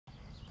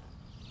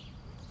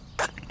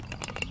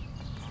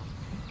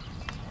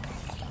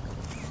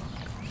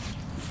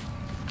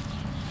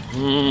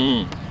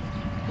There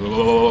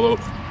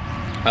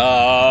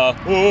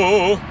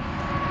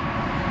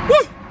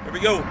we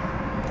go.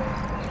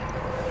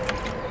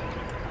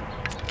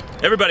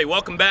 Everybody,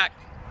 welcome back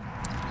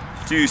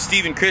to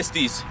Stephen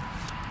Christie's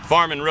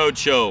Farm and Road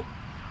Show.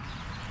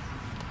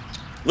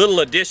 Little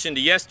addition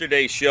to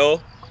yesterday's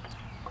show.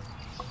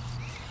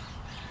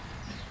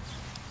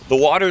 The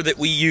water that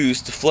we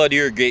use to flood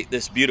irrigate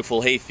this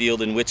beautiful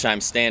hayfield in which I'm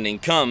standing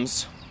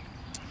comes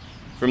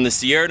from the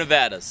Sierra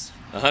Nevadas,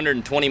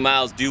 120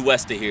 miles due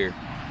west of here.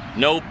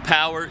 No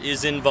power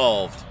is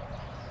involved.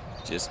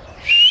 Just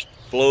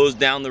flows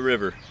down the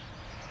river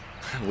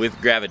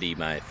with gravity,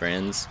 my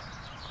friends.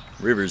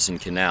 Rivers and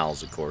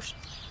canals, of course.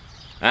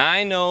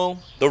 I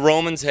know the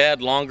Romans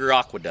had longer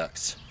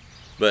aqueducts,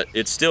 but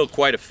it's still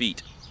quite a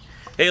feat.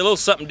 Hey, a little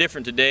something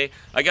different today.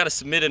 I got to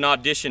submit an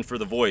audition for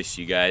The Voice,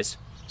 you guys.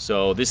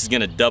 So this is going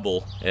to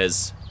double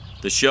as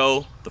the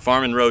show, the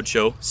Farm and Road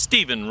Show,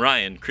 Stephen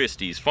Ryan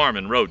Christie's Farm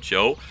and Road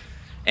Show,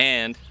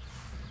 and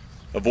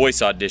a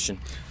voice audition.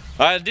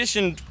 I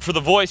auditioned for The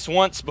Voice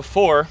once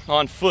before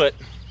on foot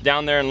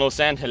down there in Los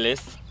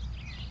Angeles.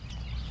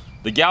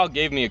 The gal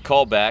gave me a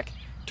call back.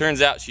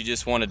 Turns out she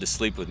just wanted to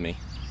sleep with me,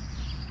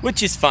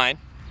 which is fine.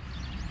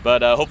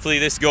 But hopefully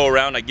this go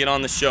around I get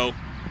on the show.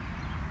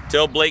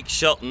 Tell Blake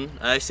Shelton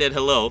I said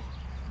hello.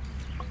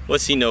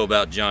 What's he know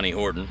about Johnny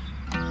Horton?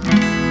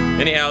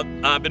 Anyhow,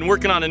 I've been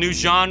working on a new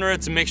genre.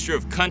 It's a mixture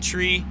of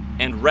country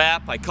and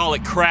rap. I call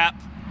it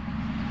crap.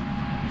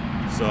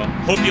 So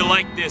hope you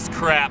like this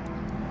crap.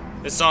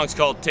 This song's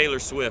called Taylor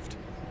Swift.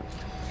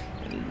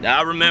 And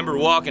I remember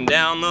walking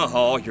down the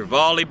hall, your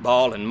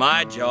volleyball and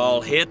my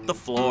jaw hit the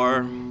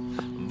floor.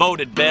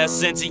 Voted best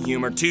sense of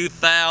humor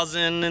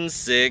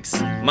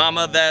 2006.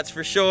 Mama, that's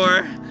for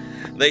sure.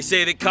 They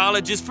say that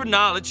college is for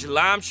knowledge. Well,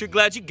 I'm sure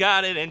glad you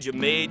got it and you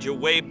made your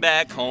way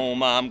back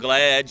home. I'm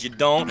glad you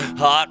don't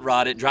hot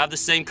rod it, drive the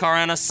same car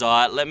and I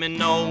saw it. Let me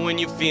know when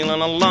you're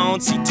feeling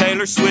alone. See,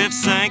 Taylor Swift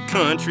sang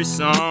country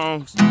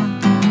songs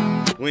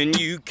when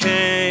you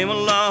came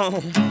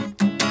along,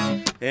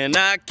 and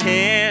I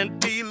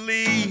can't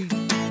believe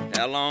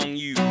how long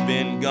you've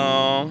been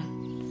gone.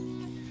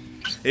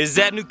 Is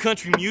that new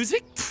country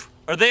music?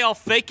 Are they all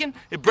faking?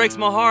 It breaks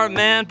my heart,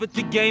 man, but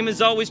the game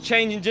is always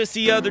changing. Just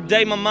the other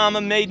day, my mama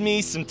made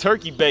me some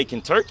turkey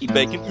bacon. Turkey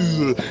bacon,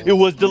 ugh. It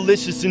was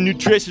delicious and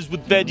nutritious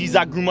with veggies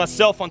I grew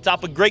myself on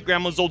top of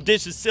great-grandma's old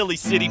dishes. Silly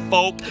city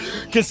folk,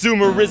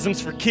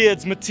 consumerism's for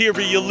kids,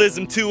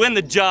 materialism too, and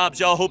the jobs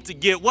y'all hope to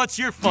get. What's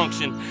your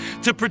function?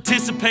 To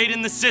participate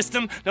in the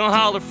system? Don't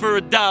holler for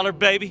 $1,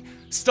 baby.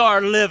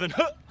 Start living.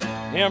 Huh.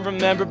 And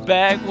remember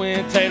back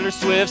when Taylor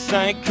Swift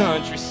sang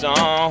country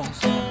songs.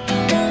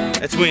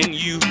 That's when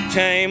you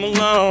came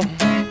along,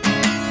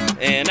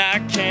 and I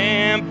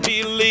can't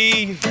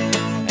believe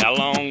how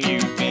long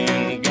you've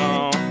been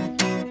gone.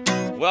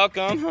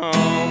 Welcome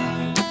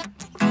home.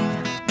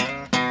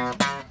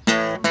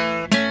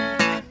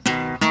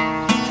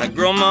 I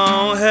grow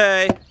my own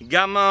hay,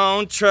 got my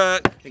own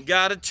truck, and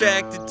got a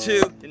tractor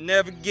too, it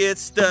never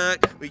gets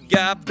stuck. We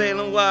got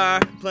baling wire,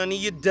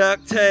 plenty of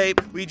duct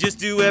tape. We just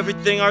do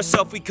everything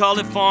ourselves, we call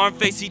it farm.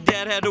 Facey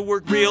dad had to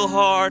work real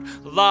hard,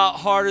 a lot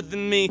harder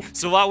than me.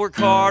 So I work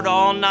hard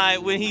all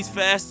night, when he's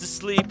fast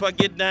asleep I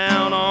get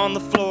down on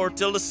the floor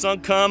till the sun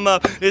come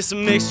up. It's a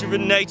mixture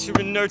of nature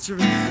and nurture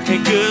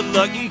and good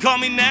luck. You can call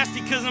me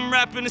nasty cause I'm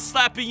rapping and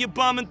slapping your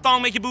bum and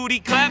thong, make your booty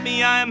clap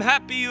me. I am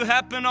happy you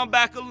happen on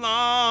back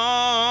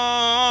along.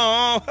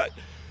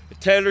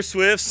 Taylor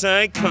Swift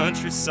sang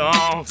country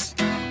songs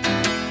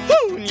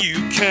when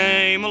you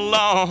came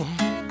along,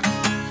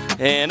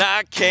 and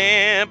I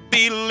can't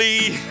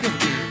believe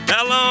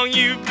how long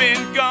you've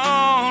been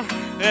gone.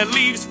 That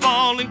leaves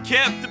falling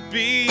kept the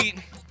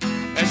beat,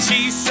 and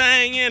she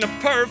sang in a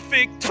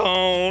perfect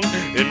tone,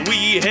 and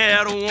we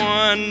had a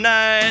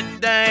one-night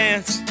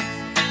dance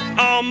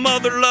all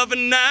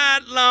mother-loving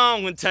night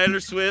long when Taylor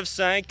Swift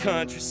sang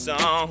country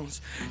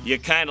songs. You're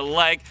kinda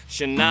like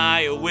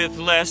Shania with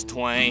Les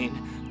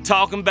Twain,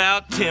 talking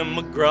about Tim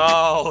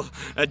McGraw,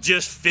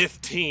 just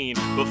 15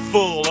 but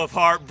full of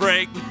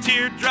heartbreak with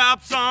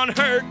teardrops on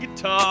her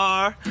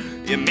guitar.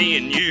 Yeah, me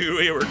and you,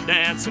 we were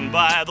dancing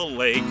by the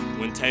lake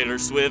when Taylor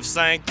Swift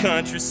sang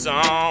country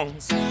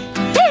songs.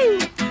 Woo!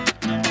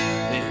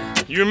 Yeah.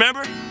 You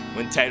remember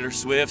when Taylor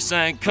Swift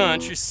sang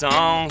country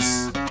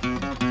songs?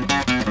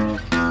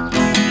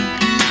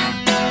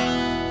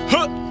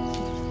 Huh.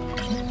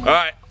 All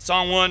right,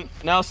 song 1,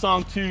 now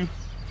song 2.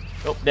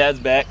 Oh, Dad's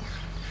back.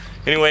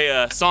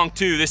 Anyway, song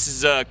 2, this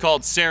is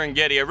called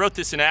Serengeti. I wrote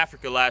this in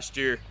Africa last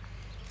year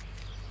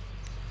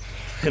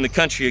in the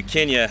country of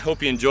Kenya.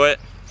 Hope you enjoy it.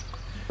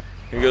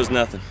 Here goes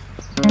nothing.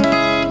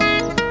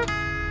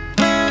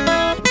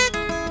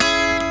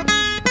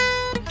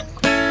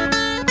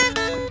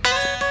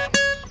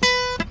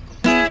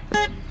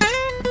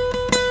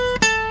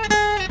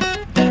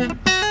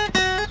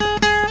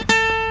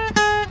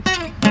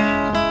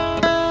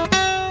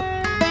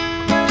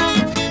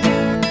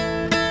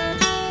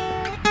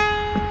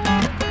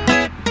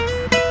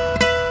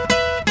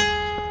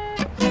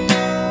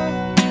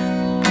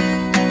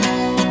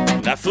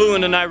 Flew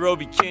into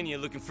Nairobi, Kenya,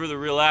 looking for the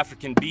real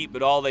African beat,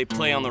 but all they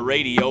play on the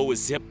radio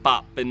is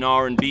hip-hop and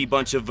R&B.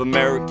 Bunch of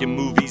American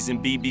movies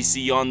and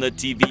BBC on the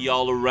TV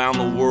all around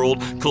the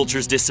world.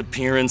 Culture's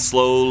disappearing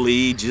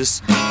slowly,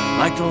 just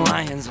like the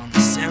lions on the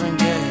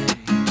Serengeti.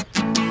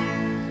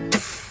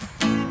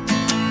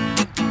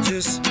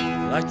 Just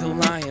like the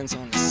lions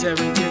on the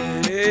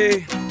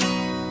Serengeti.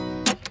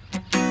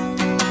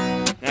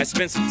 I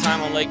spent some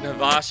time on Lake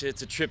Navasha.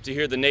 It's a trip to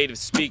hear the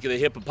natives speak of the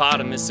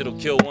hippopotamus. It'll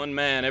kill one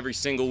man every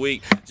single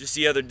week. Just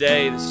the other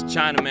day, this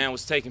Chinaman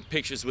was taking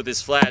pictures with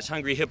his flash.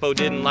 Hungry Hippo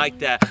didn't like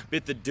that.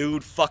 Bit the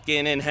dude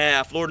fucking in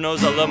half. Lord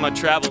knows I love my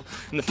travel,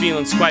 and the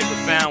feeling's quite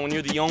profound when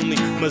you're the only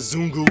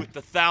Mzungu with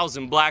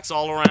 1,000 blacks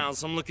all around.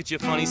 Some look at you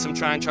funny, some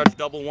try and charge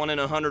double. 1 in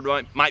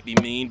 100 might be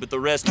mean, but the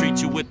rest treat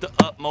you with the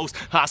utmost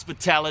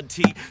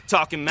hospitality.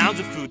 Talking mounds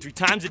of food 3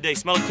 times a day,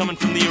 smell it coming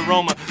from the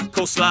aroma.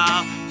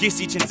 Coleslaw,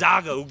 Gisi,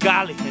 Chinzaga,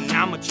 ugali, and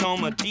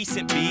Namachoma.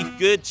 Decent beef,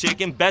 good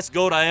chicken, best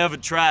goat I ever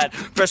tried.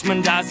 Fresh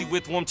mandazi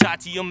with warm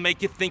chati'll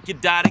make you think you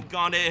died and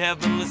gone to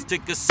heaven. Let's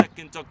take a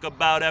second, talk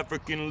about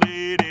African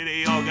lady.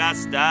 They all got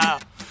style,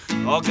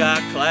 all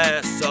got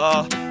class,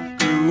 all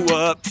grew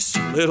up just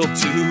a little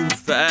too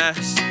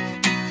fast.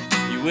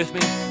 You with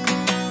me?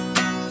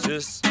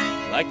 Just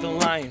like the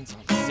lions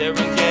on the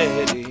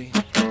Serengeti.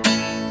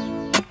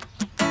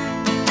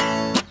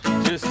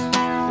 Just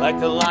like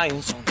the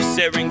lions on the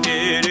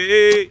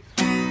Serengeti.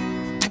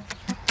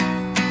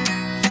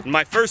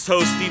 My first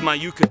host, Steve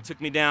Mayuka, took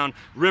me down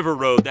River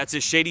Road. That's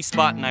a shady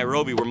spot in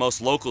Nairobi where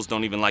most locals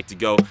don't even like to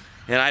go.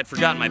 And I had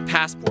forgotten my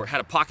passport, had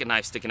a pocket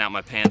knife sticking out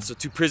my pants, so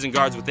 2 prison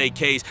guards with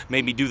AKs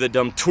made me do the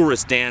dumb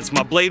tourist dance.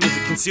 My blade was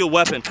a concealed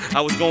weapon. I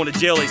was going to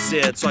jail, they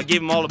said, so I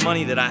gave them all the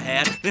money that I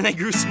had. Then they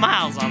grew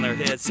smiles on their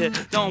heads, said,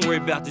 don't worry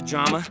about the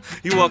drama,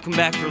 you're welcome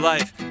back for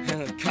life.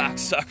 And the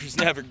cocksuckers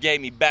never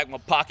gave me back my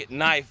pocket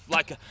knife,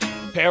 like a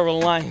pair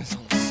of lions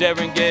on the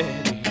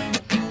Serengeti.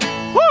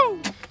 Woo!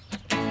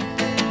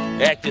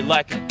 Acted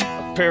like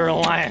a pair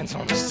of lions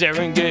on the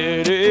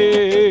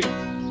Serengeti.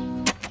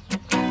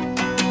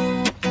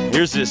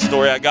 Here's this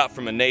story I got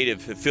from a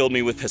native that filled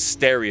me with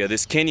hysteria.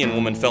 This Kenyan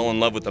woman fell in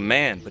love with a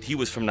man, but he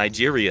was from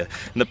Nigeria,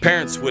 and the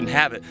parents wouldn't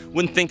have it,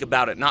 wouldn't think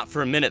about it, not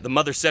for a minute. The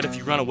mother said, if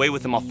you run away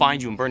with him, I'll find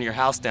you and burn your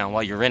house down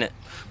while you're in it.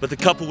 But the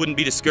couple wouldn't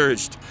be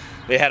discouraged.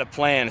 They had a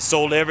plan,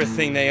 sold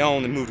everything they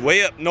owned, and moved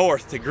way up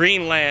north to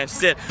Greenland. She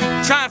said,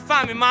 try and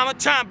find me, mama,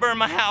 try and burn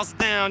my house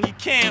down. You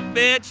can't,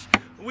 bitch.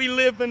 We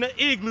live in an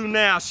igloo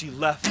now. She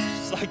left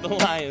just like the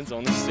lions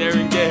on the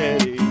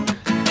Serengeti.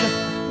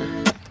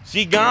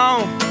 She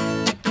gone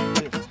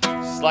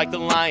just like the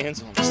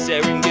lions on the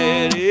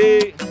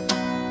Serengeti.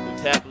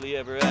 Lived happily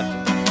ever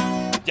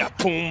after. Ya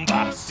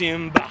Pumba,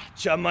 Simba,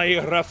 Chamai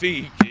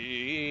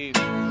Rafiki.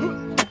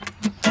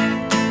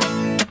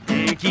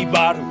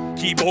 Kibaru,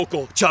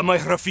 Kiboko, Chamai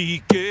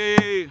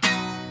Rafiki.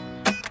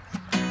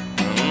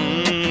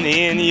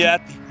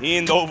 Inyati,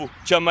 Indovu,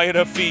 Chamai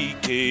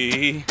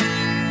Rafiki.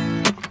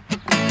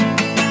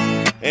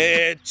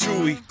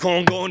 Chui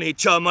Kongone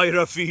Chamai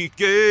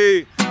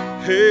Rafiki.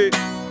 Hey.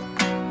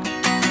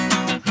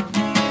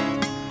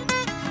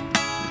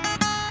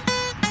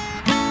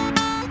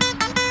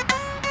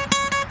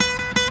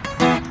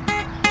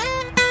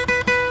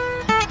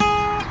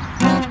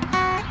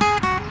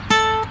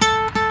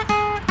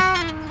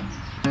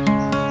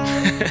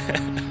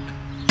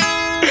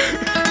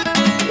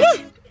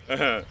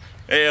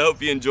 Hey, I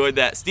hope you enjoyed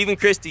that. Stephen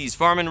Christie's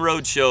Farm and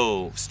Road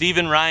Show.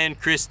 Stephen Ryan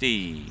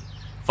Christie.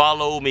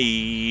 Follow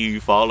me,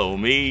 follow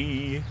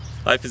me.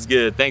 Life is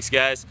good. Thanks,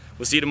 guys.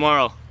 We'll see you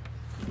tomorrow.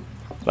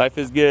 Life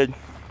is good.